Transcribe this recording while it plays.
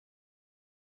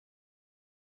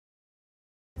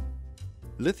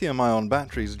Lithium-ion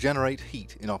batteries generate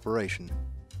heat in operation.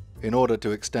 In order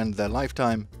to extend their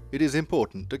lifetime, it is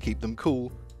important to keep them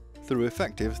cool through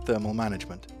effective thermal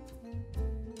management.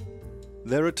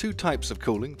 There are two types of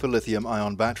cooling for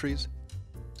lithium-ion batteries: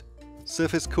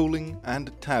 surface cooling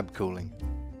and tab cooling.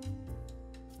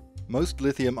 Most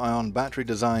lithium-ion battery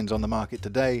designs on the market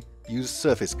today use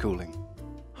surface cooling.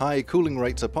 High cooling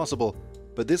rates are possible,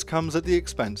 but this comes at the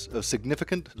expense of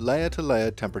significant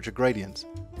layer-to-layer temperature gradients,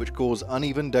 which cause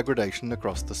uneven degradation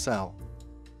across the cell.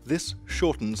 This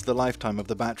shortens the lifetime of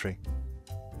the battery,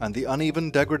 and the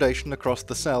uneven degradation across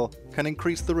the cell can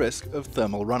increase the risk of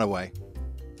thermal runaway.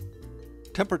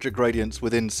 Temperature gradients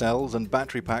within cells and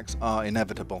battery packs are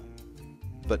inevitable,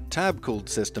 but tab-cooled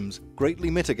systems greatly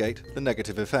mitigate the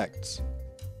negative effects.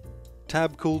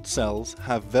 Tab-cooled cells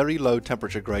have very low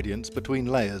temperature gradients between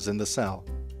layers in the cell.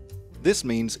 This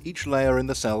means each layer in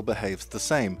the cell behaves the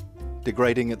same,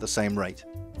 degrading at the same rate.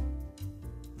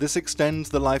 This extends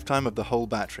the lifetime of the whole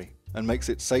battery and makes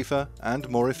it safer and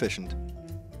more efficient.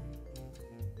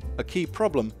 A key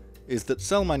problem is that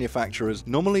cell manufacturers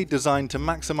normally design to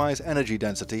maximize energy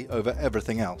density over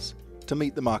everything else to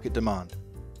meet the market demand.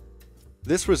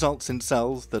 This results in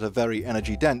cells that are very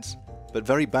energy dense but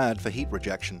very bad for heat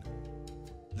rejection.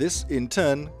 This, in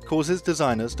turn, causes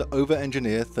designers to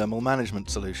over-engineer thermal management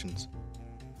solutions.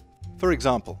 For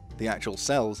example, the actual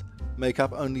cells make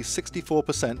up only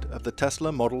 64% of the Tesla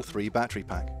Model 3 battery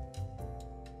pack.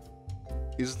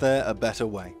 Is there a better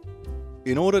way?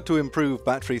 In order to improve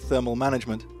battery thermal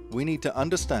management, we need to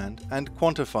understand and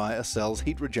quantify a cell's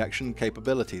heat rejection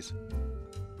capabilities.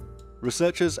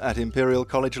 Researchers at Imperial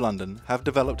College London have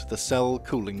developed the cell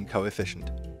cooling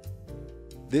coefficient.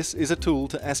 This is a tool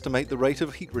to estimate the rate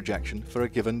of heat rejection for a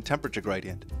given temperature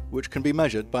gradient, which can be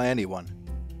measured by anyone.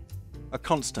 A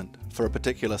constant for a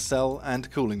particular cell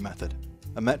and cooling method,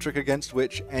 a metric against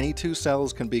which any two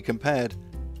cells can be compared,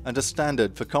 and a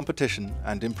standard for competition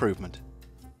and improvement.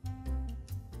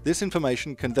 This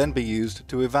information can then be used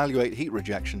to evaluate heat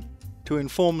rejection, to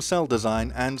inform cell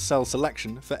design and cell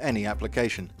selection for any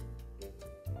application.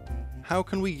 How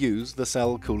can we use the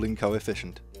cell cooling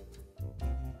coefficient?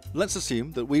 Let's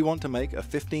assume that we want to make a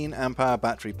 15 Ah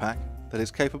battery pack that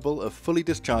is capable of fully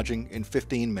discharging in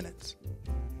 15 minutes.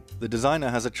 The designer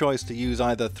has a choice to use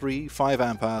either 3 5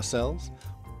 Ah cells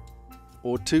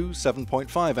or 2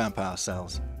 7.5 Ah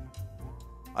cells.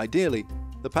 Ideally,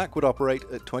 the pack would operate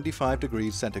at 25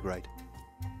 degrees centigrade.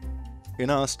 In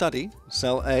our study,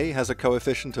 cell A has a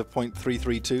coefficient of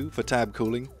 0.332 for tab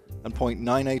cooling and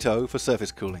 0.980 for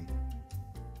surface cooling.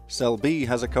 Cell B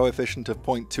has a coefficient of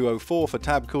 0.204 for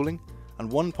tab cooling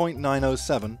and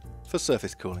 1.907 for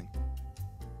surface cooling.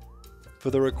 For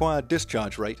the required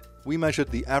discharge rate, we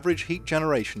measured the average heat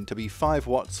generation to be 5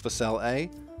 watts for cell A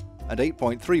and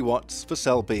 8.3 watts for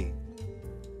cell B.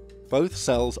 Both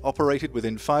cells operated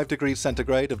within 5 degrees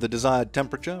centigrade of the desired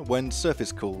temperature when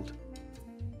surface cooled.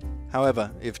 However,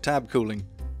 if tab cooling,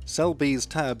 cell B's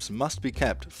tabs must be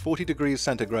kept 40 degrees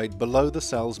centigrade below the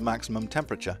cell's maximum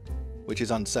temperature, which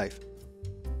is unsafe.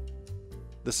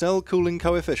 The cell cooling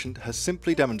coefficient has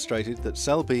simply demonstrated that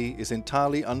cell B is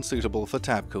entirely unsuitable for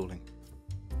tab cooling.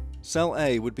 Cell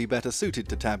A would be better suited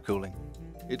to tab cooling.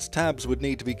 Its tabs would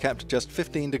need to be kept just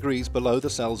 15 degrees below the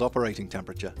cell's operating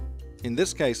temperature. In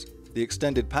this case, the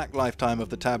extended pack lifetime of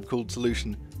the tab-cooled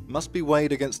solution must be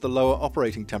weighed against the lower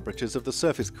operating temperatures of the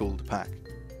surface-cooled pack.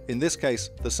 In this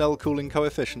case, the cell cooling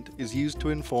coefficient is used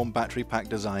to inform battery pack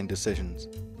design decisions.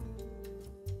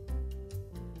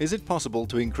 Is it possible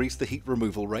to increase the heat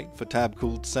removal rate for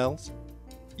tab-cooled cells?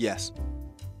 Yes.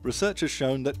 Research has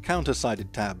shown that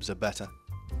counter-sided tabs are better.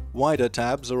 Wider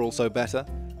tabs are also better,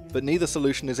 but neither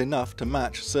solution is enough to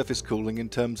match surface cooling in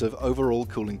terms of overall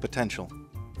cooling potential.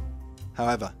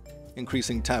 However,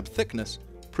 increasing tab thickness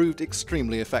proved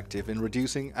extremely effective in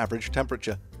reducing average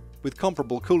temperature, with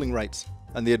comparable cooling rates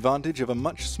and the advantage of a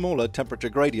much smaller temperature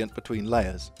gradient between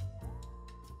layers.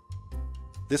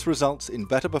 This results in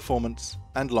better performance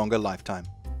and longer lifetime.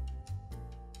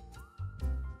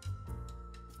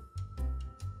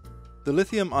 The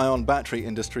lithium-ion battery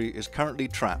industry is currently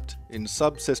trapped in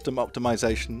subsystem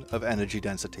optimization of energy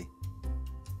density.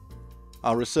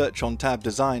 Our research on tab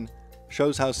design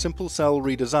shows how simple cell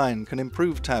redesign can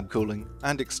improve tab cooling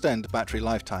and extend battery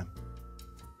lifetime.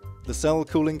 The cell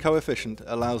cooling coefficient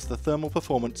allows the thermal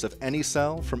performance of any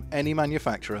cell from any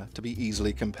manufacturer to be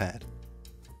easily compared.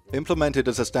 Implemented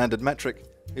as a standard metric,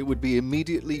 it would be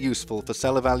immediately useful for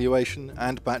cell evaluation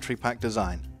and battery pack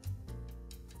design.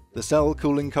 The cell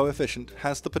cooling coefficient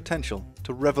has the potential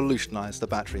to revolutionize the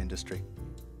battery industry,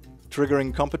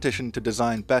 triggering competition to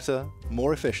design better,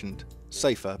 more efficient,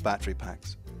 safer battery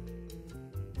packs.